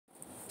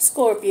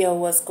Scorpio,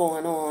 what's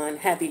going on?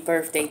 Happy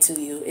birthday to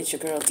you. It's your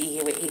girl D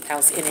here with 8th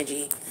House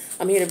Energy.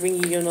 I'm here to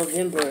bring you your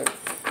November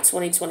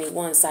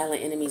 2021 Silent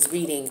Enemies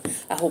reading.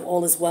 I hope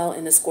all is well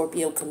in the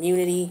Scorpio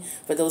community.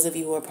 For those of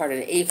you who are part of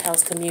the 8th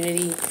House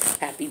community,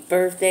 happy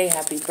birthday.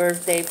 Happy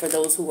birthday. For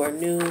those who are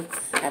new,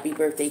 happy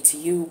birthday to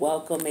you.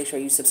 Welcome. Make sure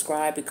you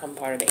subscribe, become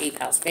part of the 8th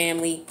House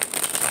family.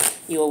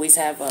 You always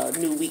have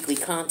new weekly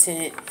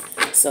content,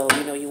 so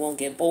you won't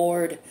get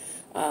bored.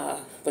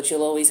 But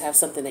you'll always have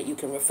something that you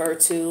can refer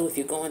to if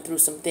you're going through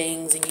some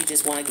things and you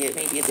just want to get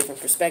maybe a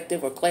different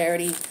perspective or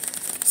clarity.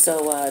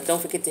 So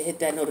don't forget to hit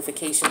that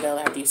notification bell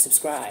after you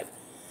subscribe.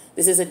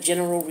 This is a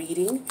general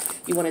reading.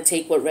 You want to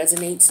take what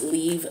resonates,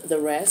 leave the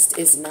rest.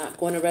 It's not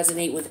going to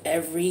resonate with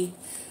every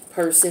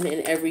person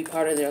in every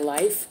part of their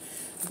life.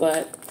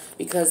 But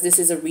because this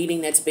is a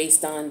reading that's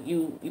based on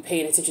you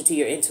paying attention to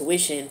your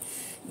intuition,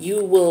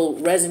 you will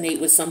resonate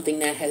with something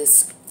that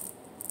has,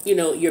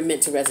 you're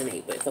meant to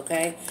resonate with,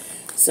 okay?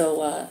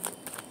 So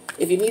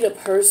if you need a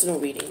personal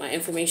reading, my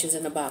information's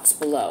in the box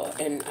below.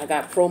 And I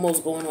got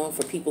promos going on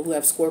for people who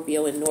have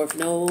Scorpio in North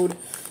Node,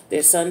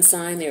 their sun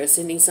sign, their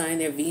ascending sign,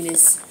 their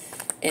Venus,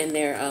 and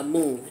their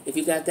moon. If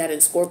you got that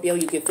in Scorpio,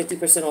 you get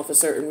 50% off of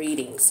certain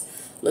readings.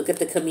 Look at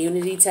the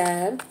community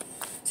tab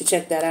to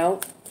check that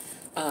out.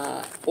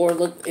 Or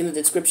look in the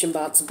description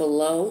box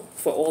below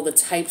for all the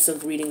types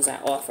of readings I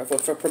offer.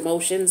 For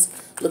promotions,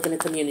 look in the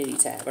community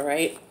tab, all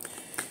right?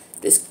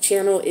 This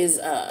channel is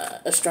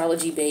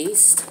astrology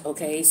based,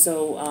 okay?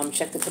 So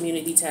check the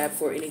community tab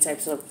for any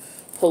types of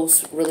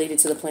posts related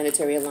to the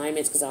planetary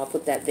alignments, because I'll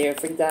put that there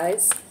for you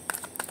guys.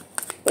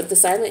 But the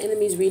Silent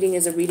Enemies reading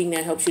is a reading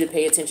that helps you to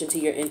pay attention to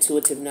your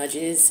intuitive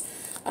nudges,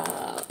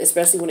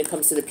 especially when it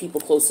comes to the people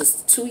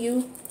closest to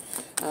you,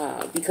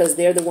 because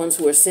they're the ones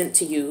who are sent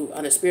to you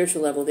on a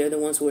spiritual level. They're the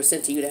ones who are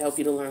sent to you to help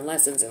you to learn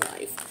lessons in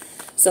life.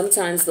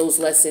 Sometimes those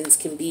lessons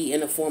can be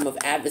in a form of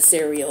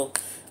adversarial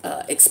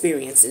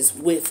experiences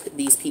with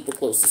these people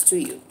closest to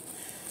you.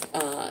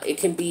 It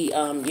can be,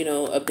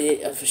 a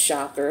bit of a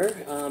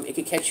shocker. It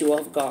could catch you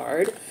off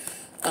guard.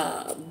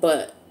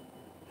 But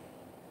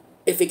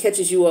if it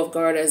catches you off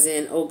guard as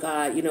in, oh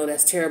God,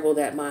 that's terrible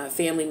that my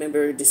family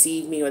member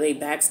deceived me or they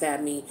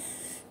backstabbed me,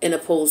 and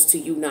opposed to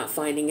you not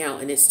finding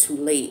out and it's too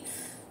late.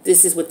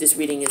 This is what this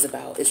reading is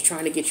about. It's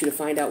trying to get you to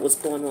find out what's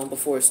going on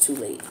before it's too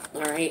late.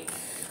 All right.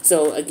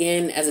 So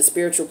again, as a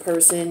spiritual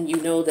person, you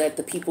know that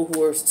the people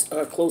who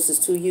are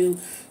closest to you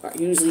are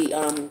usually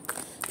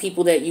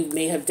people that you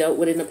may have dealt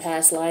with in a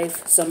past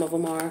life. Some of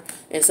them are,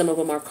 and some of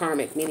them are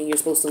karmic, meaning you're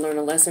supposed to learn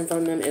a lesson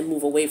from them and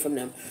move away from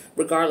them,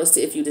 regardless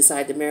to if you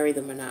decide to marry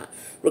them or not,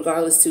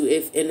 regardless to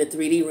if in the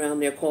 3D realm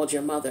they're called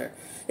your mother.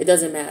 It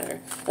doesn't matter.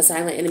 A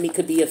silent enemy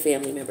could be a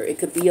family member. It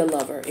could be a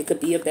lover. It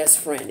could be a best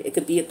friend. It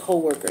could be a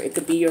coworker. It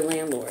could be your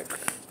landlord.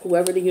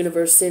 Whoever the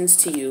universe sends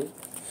to you,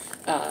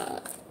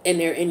 and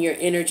they're in your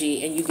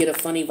energy and you get a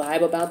funny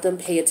vibe about them,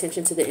 pay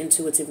attention to the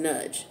intuitive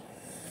nudge.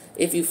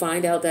 If you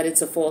find out that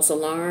it's a false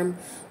alarm,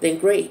 then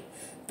great.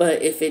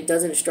 But if it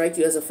doesn't strike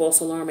you as a false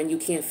alarm and you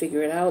can't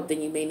figure it out,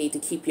 then you may need to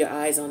keep your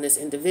eyes on this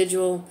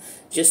individual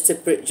just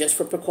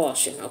for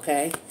precaution,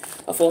 okay?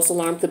 A false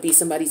alarm could be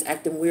somebody's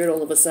acting weird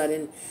all of a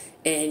sudden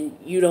and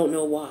you don't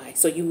know why.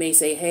 So you may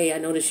say, hey, I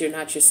notice you're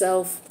not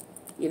yourself.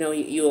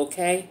 You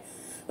okay?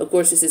 Of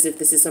course, this is if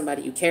this is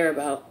somebody you care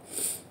about.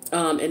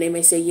 And they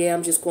may say, yeah,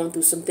 I'm just going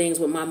through some things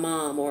with my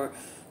mom or,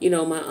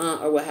 my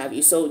aunt or what have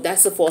you. So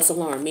that's a false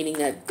alarm, meaning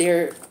that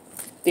their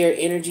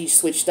energy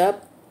switched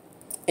up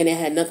and it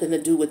had nothing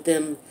to do with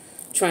them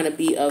trying to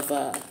be of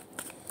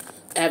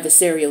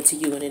adversarial to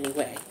you in any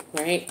way,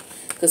 right?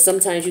 Because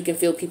sometimes you can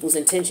feel people's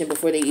intention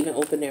before they even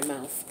open their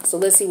mouth. So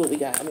let's see what we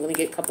got. I'm going to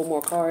get a couple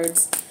more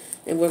cards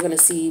and we're going to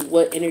see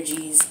what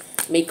energies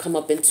may come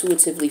up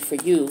intuitively for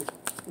you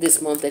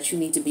this month that you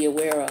need to be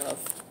aware of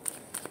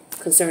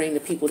concerning the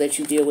people that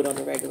you deal with on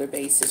a regular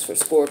basis for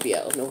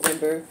Scorpio,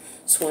 November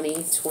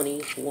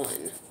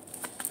 2021.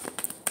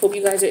 Hope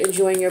you guys are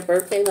enjoying your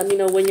birthday. Let me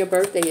know when your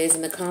birthday is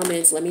in the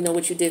comments. Let me know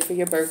what you did for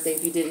your birthday,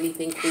 if you did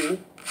anything cool.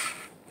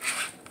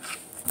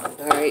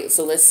 All right,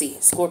 so let's see.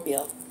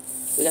 Scorpio.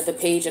 We got the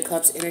Page of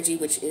Cups energy,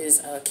 which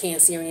is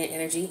Cancerian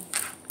energy.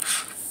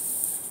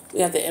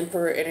 We have the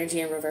Emperor energy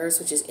in reverse,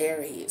 which is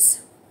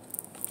Aries.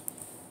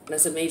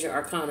 That's a major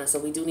arcana, so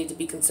we do need to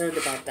be concerned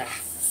about that.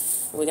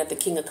 And we got the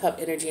King of Cup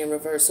energy in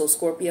reverse. So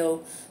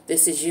Scorpio,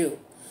 this is you.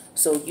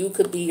 So you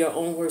could be your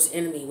own worst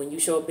enemy when you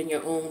show up in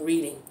your own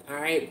reading. All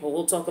right, but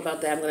we'll talk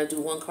about that. I'm going to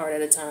do one card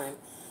at a time.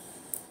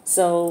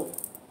 So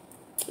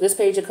this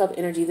Page of Cup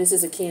energy, this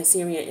is a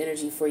Cancerian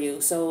energy for you.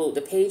 So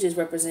the pages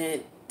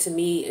represent, to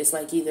me, it's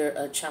like either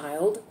a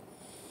child.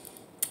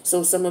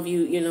 So some of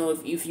you,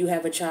 if you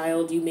have a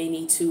child, you may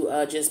need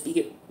to just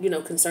be,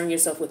 concern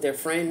yourself with their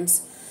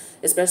friends,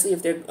 especially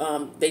if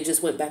they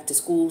just went back to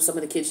school. Some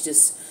of the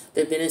kids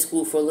they've been in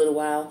school for a little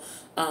while.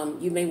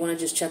 You may want to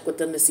just check with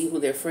them to see who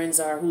their friends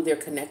are, who they're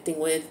connecting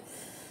with.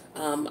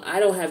 I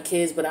don't have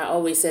kids, but I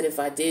always said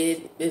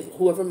if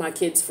whoever my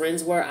kids'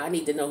 friends were, I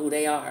need to know who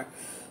they are.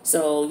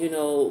 So,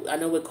 I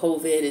know with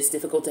COVID, it's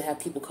difficult to have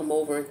people come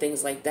over and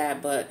things like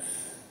that, but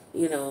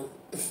you know,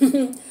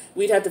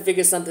 we'd have to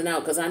figure something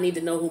out because I need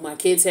to know who my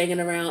kids hanging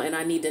around and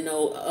I need to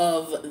know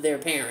of their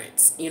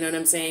parents. You know what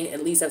I'm saying?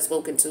 At least I've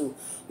spoken to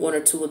one or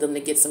two of them to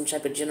get some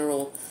type of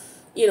general,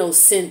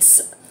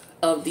 sense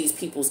of these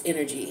people's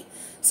energy.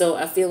 So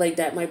I feel like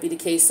that might be the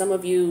case. Some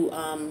of you,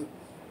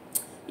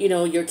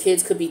 your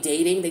kids could be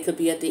dating. They could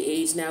be at the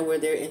age now where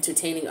they're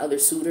entertaining other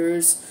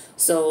suitors.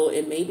 So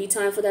it may be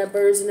time for that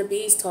birds and the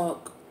bees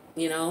talk,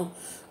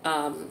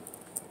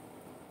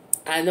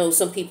 I know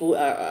some people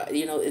are,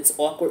 it's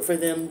awkward for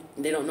them.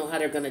 They don't know how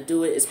they're going to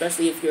do it,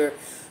 especially if you're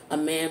a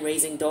man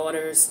raising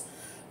daughters,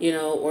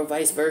 or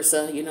vice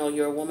versa.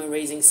 You're a woman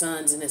raising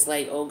sons, and it's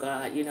like, oh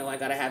God, I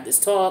got to have this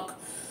talk.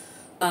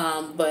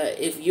 But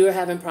if you're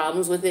having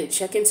problems with it,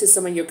 check into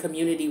some of your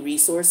community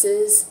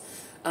resources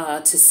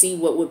to see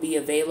what would be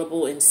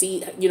available and see,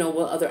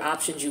 what other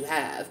options you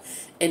have.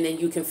 And then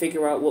you can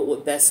figure out what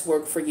would best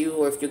work for you,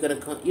 or if you're going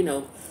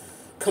to,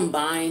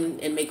 combine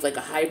and make like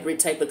a hybrid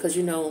type, because,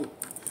 you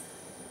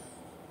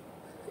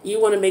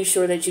want to make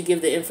sure that you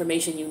give the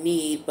information you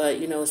need, but,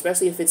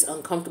 especially if it's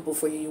uncomfortable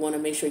for you, you want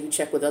to make sure you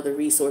check with other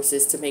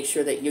resources to make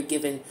sure that you're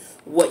given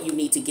what you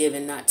need to give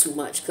and not too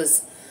much.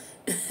 Because,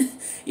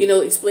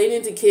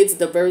 explaining to kids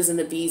the birds and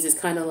the bees is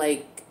kind of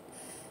like,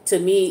 to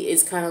me,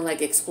 it's kind of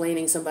like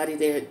explaining somebody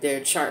their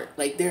chart.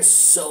 Like, there's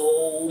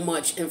so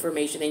much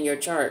information in your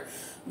chart,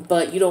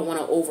 but you don't want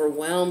to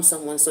overwhelm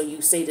someone, so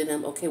you say to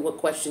them, okay, what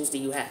questions do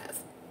you have?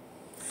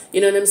 You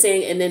know what I'm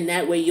saying? And then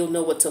that way you'll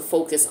know what to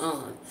focus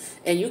on.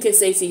 And you can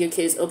say to your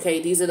kids, okay,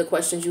 these are the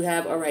questions you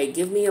have. All right,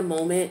 give me a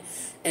moment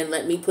and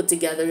let me put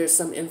together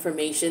some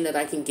information that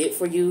I can get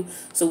for you.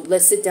 So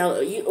let's sit down.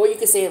 Or you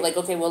can say it like,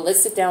 okay, well,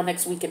 let's sit down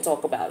next week and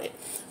talk about it.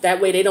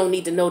 That way they don't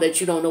need to know that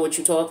you don't know what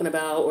you're talking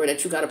about or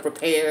that you got to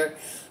prepare.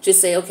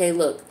 Just say, okay,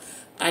 look,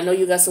 I know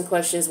you got some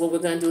questions. What we're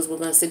going to do is we're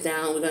going to sit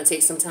down. We're going to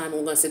take some time and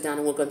we're going to sit down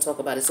and we're going to talk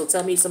about it. So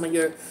tell me some of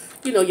your,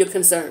 your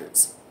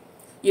concerns,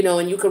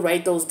 and you could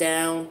write those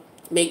down.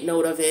 Make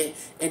note of it,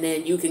 and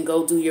then you can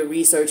go do your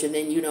research, and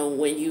then,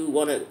 when you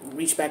want to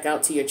reach back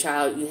out to your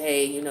child, you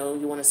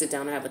want to sit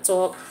down and have a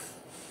talk,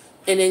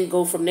 and then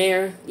go from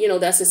there.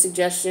 That's a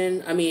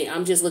suggestion. I mean,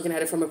 I'm just looking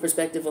at it from a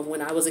perspective of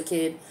when I was a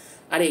kid.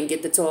 I didn't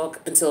get the talk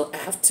until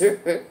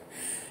after,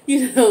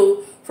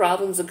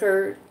 problems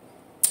occurred.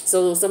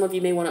 So some of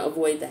you may want to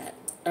avoid that.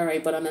 All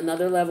right, but on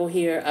another level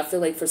here, I feel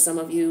like for some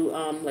of you,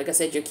 like I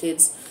said, your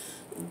kids,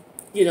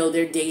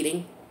 they're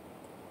dating.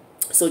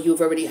 So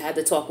you've already had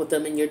to talk with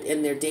them and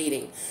they're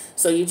dating.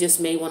 So you just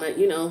may want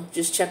to,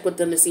 just check with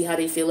them to see how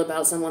they feel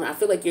about someone. I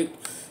feel like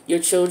your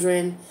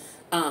children,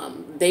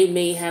 they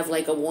may have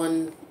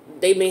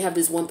they may have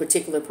this one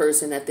particular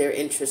person that they're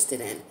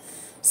interested in.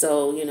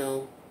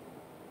 So,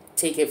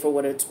 take it for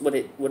what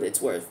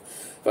it's worth.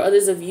 For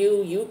others of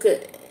you, you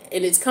could,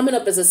 and it's coming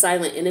up as a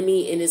silent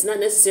enemy, and it's not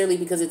necessarily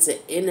because it's an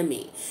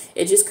enemy.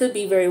 It just could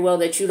be very well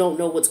that you don't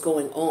know what's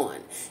going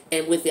on.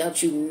 And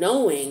without you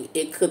knowing,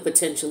 it could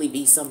potentially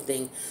be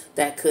something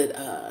that could,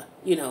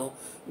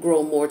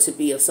 grow more to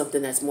be of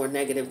something that's more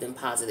negative than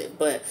positive.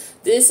 But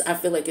this, I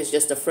feel like, is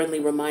just a friendly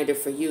reminder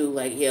for you,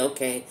 like, yeah,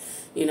 okay,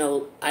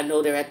 I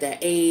know they're at that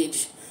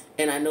age,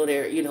 and I know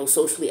they're,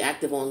 socially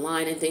active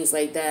online and things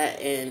like that,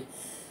 and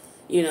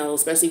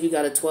especially if you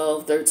got a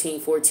 12,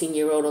 13,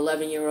 14-year-old,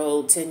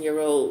 11-year-old,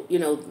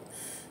 10-year-old,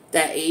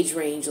 that age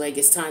range, like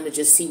it's time to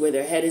just see where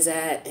their head is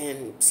at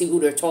and see who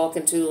they're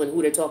talking to and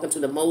who they're talking to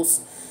the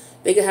most.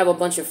 They could have a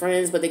bunch of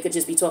friends, but they could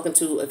just be talking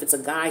to, if it's a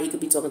guy, he could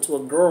be talking to a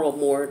girl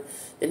more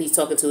than he's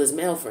talking to his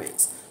male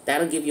friends.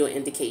 That'll give you an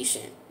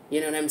indication, you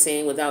know what I'm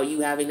saying, without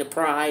you having to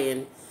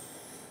pry.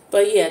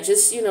 But yeah,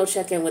 just,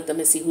 check in with them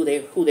and see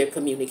who they're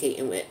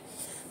communicating with.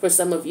 For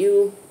some of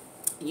you,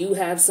 you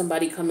have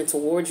somebody coming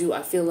towards you.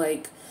 I feel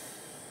like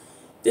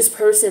this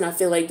person, I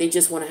feel like they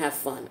just want to have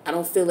fun. I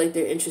don't feel like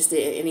they're interested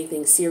in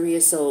anything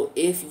serious. So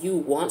if you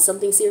want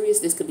something serious,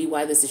 this could be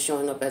why this is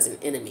showing up as an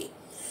enemy.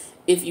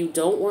 If you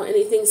don't want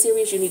anything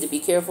serious, you need to be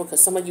careful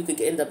because some of you could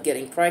end up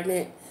getting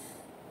pregnant.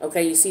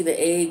 Okay, you see the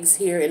eggs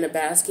here in the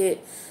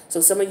basket.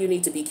 So some of you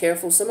need to be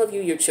careful. Some of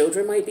you, your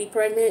children might be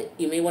pregnant.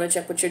 You may want to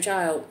check with your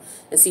child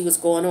and see what's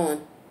going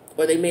on.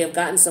 Or they may have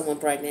gotten someone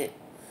pregnant.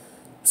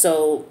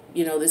 So,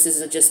 this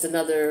is just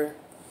another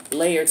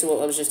layer to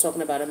what I was just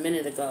talking about a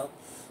minute ago.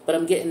 But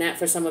I'm getting that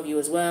for some of you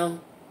as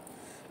well.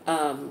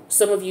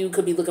 Some of you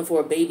could be looking for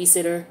a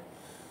babysitter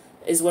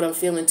is what I'm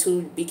feeling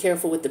too. Be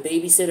careful with the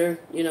babysitter.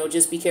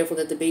 Just be careful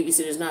that the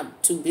babysitter's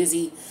not too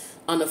busy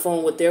on the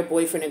phone with their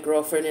boyfriend and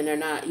girlfriend and they're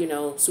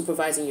not,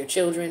 supervising your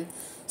children.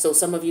 So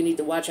some of you need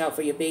to watch out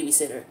for your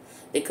babysitter.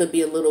 They could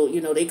be a little,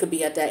 they could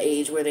be at that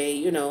age where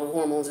they,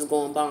 hormones is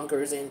going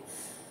bonkers and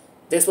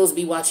they're supposed to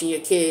be watching your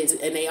kids,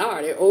 and they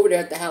are. They're over there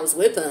at the house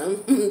with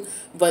them,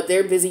 but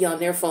they're busy on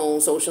their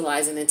phone,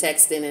 socializing and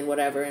texting and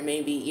whatever, and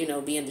maybe,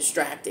 being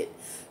distracted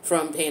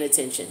from paying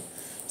attention.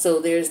 So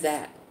there's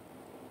that.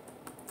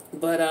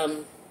 But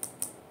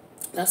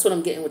that's what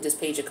I'm getting with this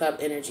Page of Cup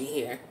energy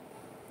here.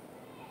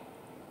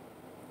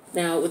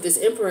 Now, with this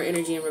Emperor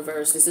energy in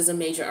reverse, this is a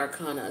major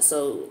arcana.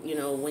 So,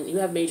 when you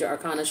have major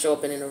arcana show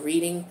up in a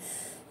reading,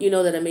 you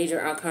know that a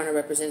major arcana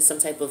represents some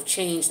type of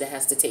change that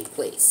has to take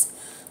place.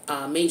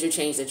 Major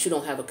change that you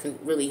don't have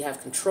really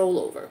have control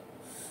over.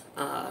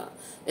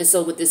 And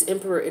so with this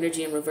Emperor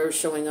energy in reverse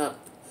showing up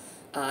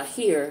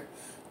here,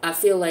 I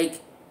feel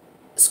like,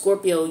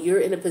 Scorpio, you're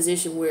in a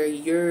position where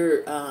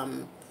you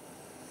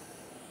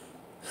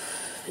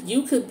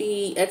could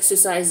be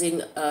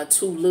exercising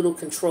too little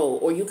control,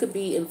 or you could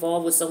be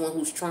involved with someone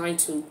who's trying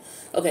to.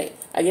 Okay,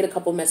 I get a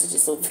couple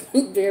messages, so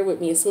bear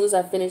with me. As soon as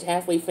I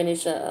halfway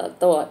finish a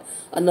thought,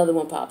 another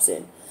one pops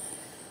in.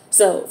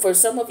 So for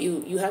some of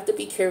you, you have to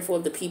be careful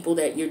of the people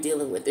that you're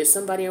dealing with. There's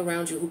somebody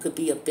around you who could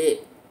be a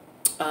bit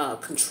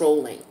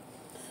controlling.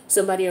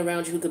 Somebody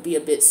around you who could be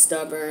a bit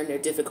stubborn. They're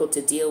difficult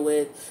to deal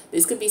with.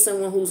 This could be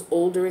someone who's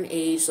older in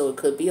age, so it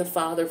could be a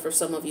father for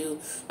some of you.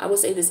 I would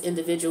say this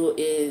individual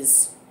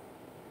is,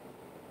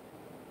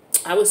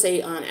 I would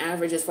say on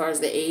average, as far as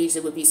the age,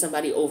 it would be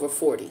somebody over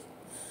 40.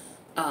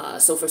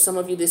 So for some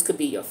of you, this could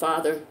be your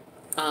father.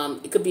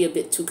 It could be a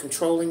bit too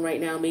controlling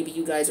right now. Maybe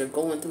you guys are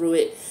going through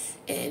it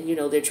and, you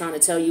know, they're trying to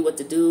tell you what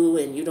to do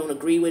and you don't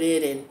agree with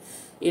it. And,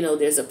 you know,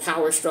 there's a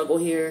power struggle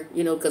here,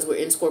 you know, because we're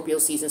in Scorpio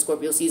season.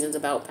 Scorpio season's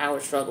about power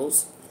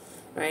struggles,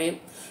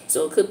 right?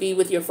 So it could be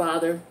with your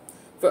father.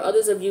 For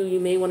others of you, you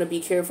may want to be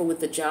careful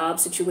with the job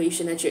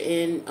situation that you're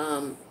in.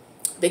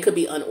 They could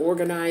be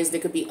unorganized. They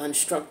could be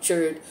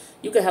unstructured.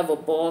 You could have a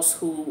boss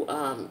who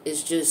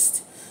is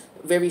just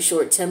very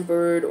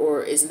short-tempered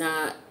or is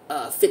not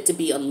fit to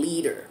be a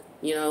leader,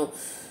 you know.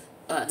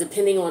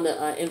 Depending on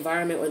the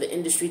environment or the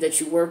industry that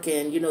you work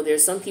in, you know,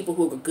 there's some people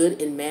who are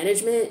good in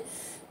management,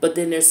 but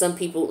then there's some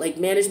people, like,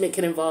 management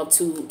can involve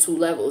two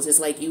levels. It's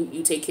like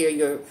you take care of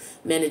your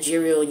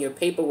managerial and your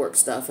paperwork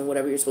stuff and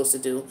whatever you're supposed to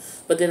do.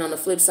 But then on the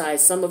flip side,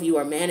 some of you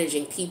are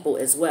managing people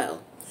as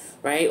well,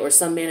 right? Or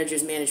some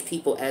managers manage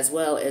people as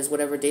well as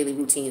whatever daily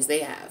routines they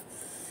have.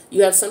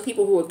 You have some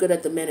people who are good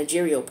at the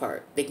managerial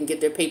part. They can get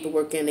their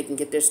paperwork in, they can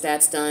get their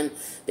stats done,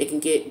 they can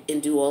get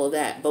and do all of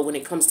that. But when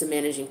it comes to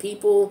managing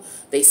people,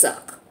 they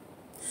suck.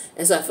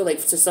 And so I feel like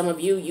to some of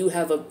you, you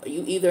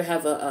either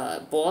have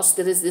a boss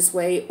that is this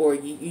way or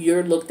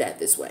you're looked at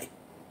this way.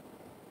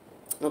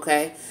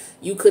 Okay?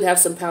 You could have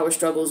some power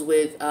struggles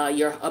with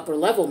your upper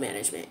level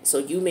management. So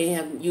you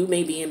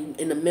may be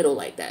in the middle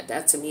like that.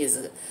 That to me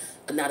is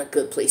not a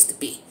good place to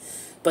be.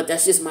 But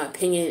that's just my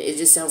opinion. It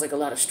just sounds like a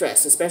lot of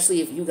stress,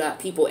 especially if you got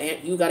people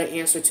you got to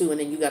answer to, and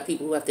then you got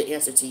people who have to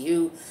answer to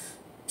you.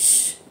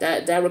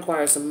 That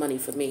requires some money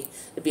for me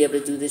to be able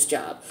to do this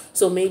job.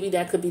 So maybe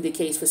that could be the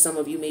case for some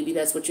of you. Maybe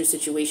that's what your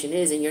situation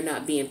is, and you're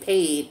not being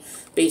paid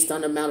based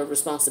on the amount of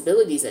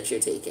responsibilities that you're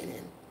taking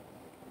in.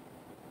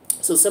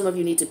 So some of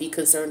you need to be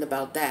concerned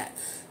about that.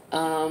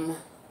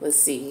 Let's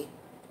see.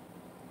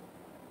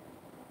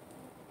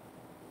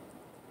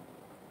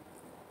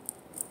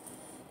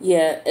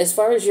 Yeah, as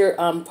far as your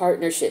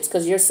partnerships,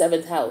 because your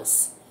 7th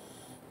house,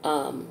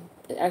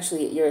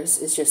 actually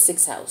it's your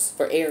 6th house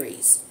for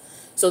Aries.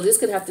 So this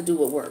could have to do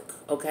with work,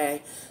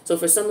 okay? So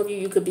for some of you,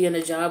 you could be in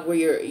a job where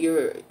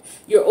you're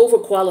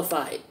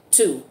overqualified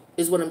too,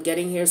 is what I'm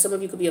getting here. Some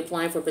of you could be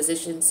applying for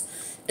positions,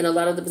 and a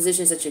lot of the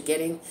positions that you're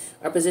getting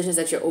are positions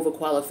that you're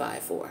overqualified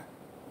for.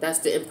 That's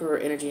the Emperor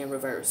energy in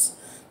reverse,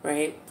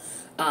 right?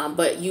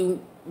 But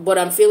what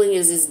I'm feeling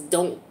is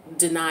don't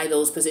deny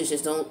those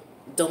positions.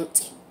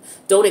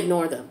 Don't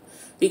ignore them,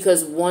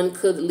 because one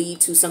could lead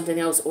to something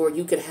else, or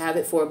you could have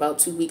it for about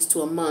 2 weeks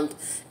to a month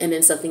and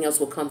then something else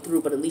will come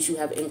through, but at least you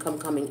have income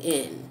coming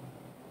in,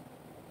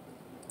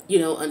 you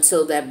know,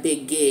 until that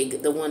big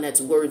gig, the one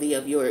that's worthy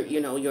of your, you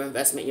know, your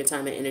investment, your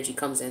time and energy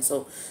comes in.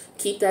 So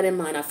keep that in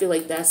mind. I feel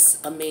like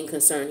that's a main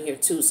concern here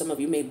too. Some of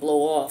you may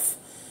blow off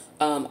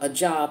a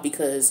job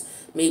because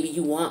maybe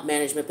you want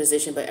management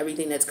position, but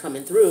everything that's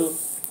coming through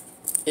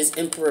is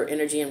Emperor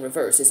energy in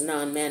reverse. It's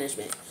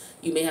non-management.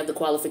 You may have the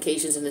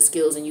qualifications and the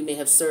skills, and you may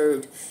have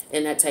served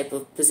in that type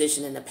of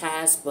position in the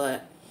past,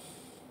 but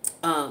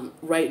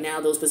right now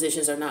those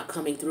positions are not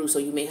coming through, so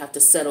you may have to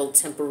settle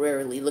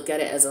temporarily. Look at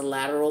it as a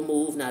lateral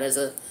move, not as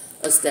a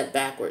step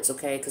backwards,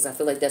 okay? Because I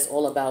feel like that's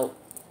all about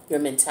your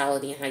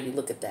mentality and how you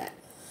look at that.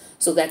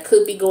 So that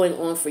could be going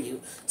on for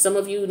you. Some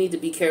of you need to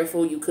be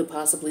careful. You could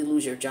possibly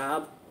lose your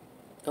job,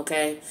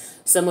 okay?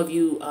 Some of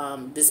you,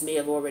 this may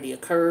have already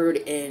occurred,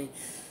 and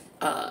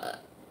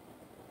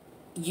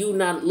you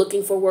not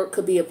looking for work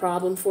could be a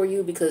problem for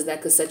you, because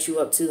that could set you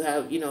up to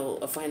have, you know,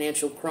 a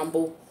financial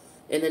crumble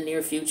in the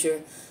near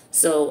future.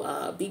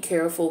 So be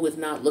careful with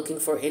not looking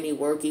for any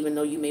work, even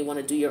though you may want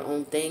to do your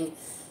own thing.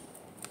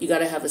 You got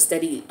to have a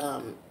steady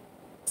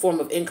form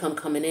of income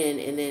coming in,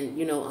 and then,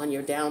 you know, on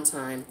your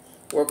downtime,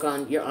 work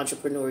on your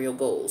entrepreneurial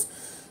goals.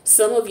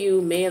 Some of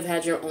you may have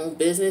had your own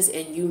business,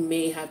 and you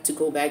may have to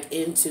go back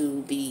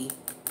into the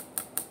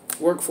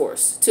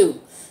workforce too,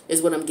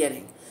 is what I'm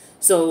getting.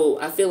 So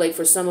I feel like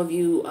for some of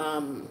you,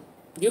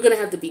 you're going to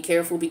have to be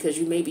careful, because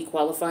you may be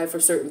qualified for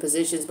certain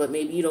positions, but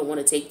maybe you don't want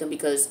to take them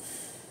because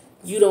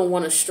you don't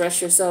want to stress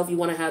yourself. You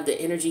want to have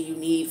the energy you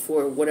need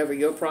for whatever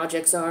your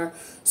projects are.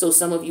 So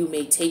some of you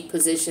may take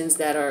positions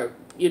that are,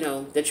 you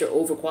know, that you're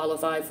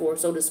overqualified for,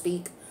 so to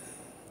speak.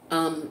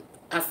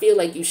 I feel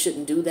like you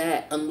shouldn't do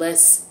that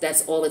unless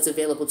that's all that's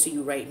available to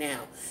you right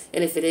now.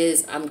 And if it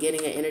is, I'm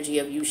getting an energy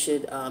of you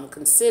should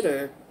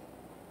consider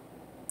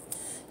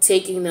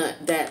taking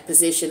that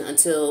position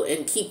until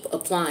and keep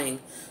applying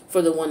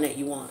for the one that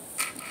you want.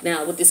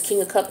 Now, with this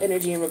King of Cup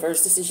energy in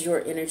reverse, this is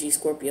your energy,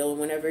 Scorpio. And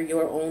whenever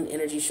your own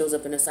energy shows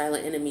up in a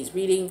silent enemies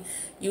reading,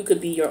 you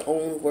could be your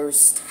own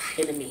worst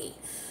enemy.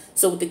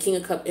 So with the King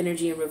of Cup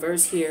energy in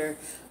reverse here,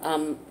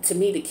 to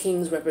me, the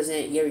kings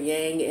represent your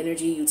yang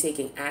energy, you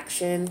taking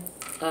action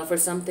for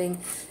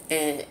something.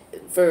 And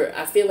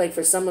I feel like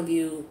for some of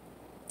you,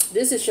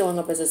 this is showing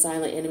up as a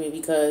silent enemy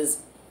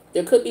because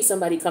there could be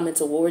somebody coming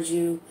towards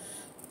you.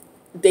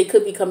 They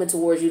could be coming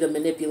towards you to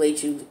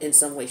manipulate you in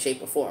some way,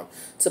 shape, or form,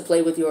 to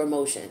play with your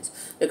emotions.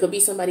 There could be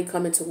somebody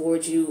coming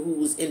towards you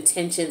whose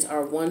intentions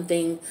are one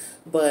thing,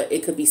 but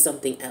it could be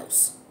something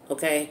else.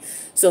 Okay?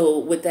 So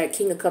with that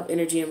King of Cup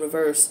energy in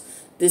reverse,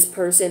 this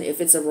person, if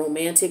it's a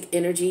romantic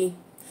energy,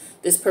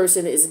 this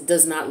person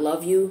does not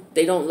love you.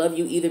 They don't love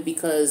you either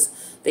because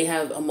they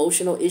have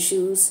emotional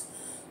issues.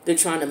 They're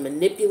trying to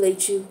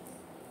manipulate you,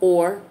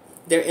 or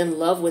they're in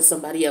love with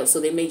somebody else, so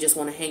they may just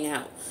want to hang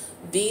out.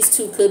 These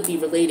two could be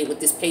related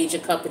with this Page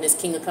of Cup and this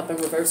King of Cup in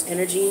reverse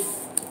energy.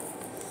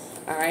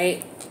 All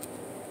right.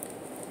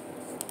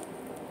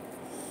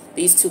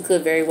 These two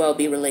could very well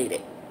be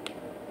related.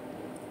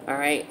 All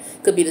right.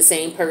 Could be the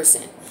same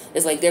person.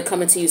 It's like they're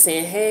coming to you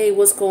saying, hey,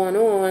 what's going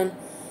on?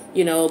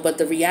 You know, but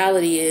the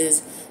reality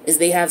is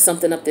they have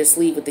something up their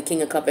sleeve with the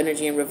King of Cup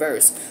energy in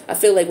reverse. I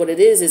feel like what it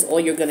is all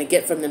you're going to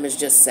get from them is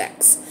just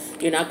sex.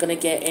 You're not going to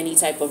get any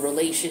type of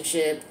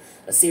relationship,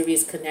 a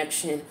serious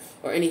connection,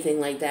 or anything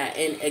like that.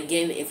 And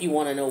again, if you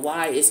want to know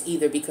why, it's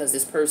either because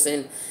this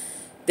person,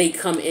 they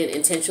come in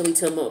intentionally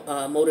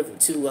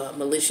to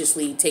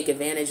maliciously take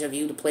advantage of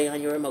you, to play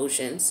on your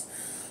emotions,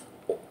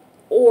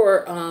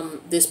 or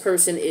this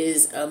person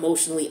is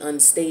emotionally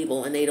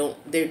unstable and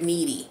they're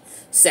needy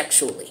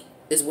sexually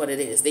is what it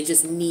is. They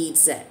just need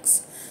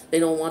sex. They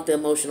don't want the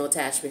emotional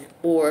attachment,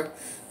 or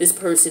this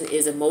person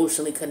is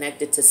emotionally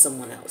connected to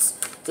someone else.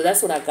 So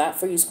that's what I got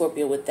for you,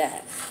 Scorpio, with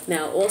that.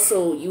 Now,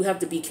 also, you have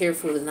to be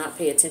careful to not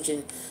pay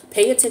attention.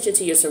 Pay attention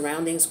to your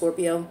surroundings,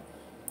 Scorpio.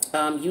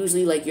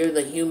 Usually, like, you're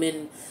the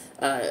human,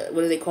 what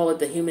do they call it?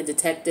 The human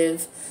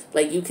detective.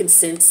 Like, you can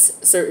sense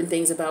certain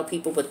things about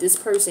people, but this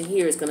person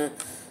here is going to,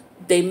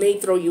 they may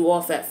throw you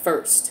off at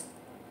first.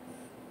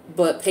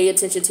 But pay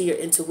attention to your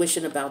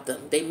intuition about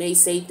them. They may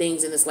say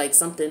things and it's like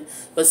something,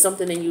 but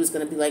something in you is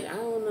going to be like, I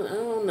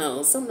don't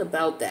know, something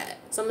about that.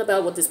 Something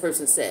about what this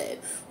person said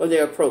or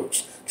their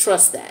approach.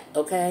 Trust that,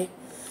 okay?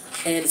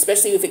 And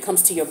especially if it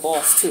comes to your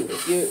boss too.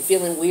 If you're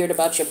feeling weird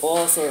about your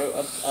boss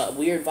or a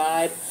weird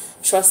vibe,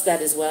 trust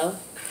that as well.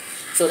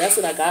 So that's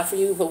what I got for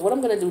you. But what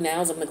I'm going to do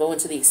now is I'm going to go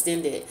into the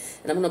extended.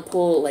 And I'm going to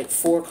pull like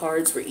 4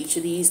 cards for each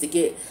of these to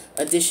get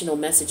additional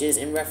messages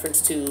in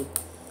reference to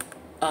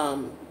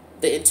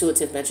the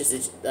intuitive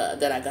messages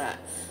that I got,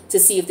 to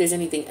see if there's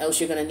anything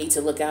else you're going to need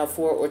to look out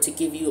for, or to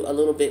give you a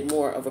little bit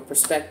more of a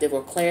perspective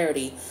or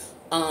clarity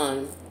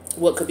on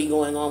what could be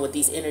going on with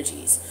these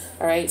energies.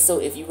 All right,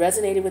 so if you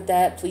resonated with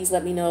that, please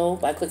let me know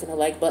by clicking the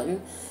like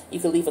button. You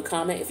can leave a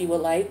comment if you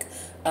would like.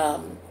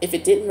 If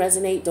it didn't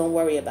resonate, don't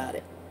worry about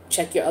it.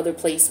 Check your other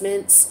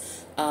placements.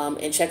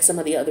 And check some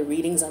of the other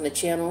readings on the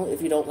channel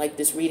if you don't like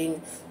this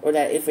reading, or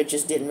that if it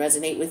just didn't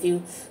resonate with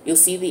you. You'll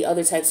see the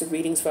other types of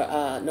readings for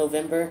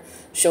November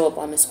show up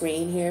on the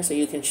screen here, so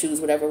you can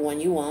choose whatever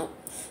one you want.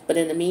 But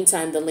in the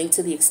meantime, the link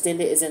to the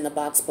extended is in the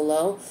box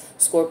below.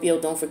 Scorpio,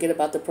 don't forget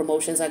about the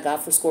promotions I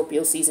got for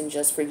Scorpio season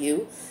just for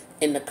you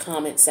in the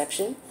comment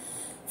section.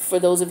 For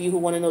those of you who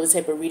want to know the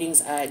type of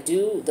readings I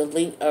do, the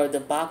link or the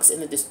box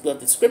in the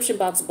description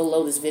box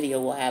below this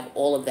video will have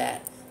all of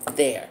that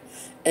there,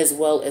 as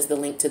well as the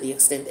link to the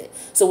extended.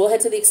 So we'll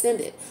head to the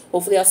extended.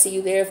 Hopefully I'll see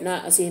you there. If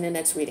not, I'll see you in the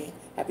next reading.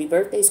 Happy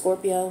birthday,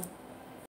 Scorpio.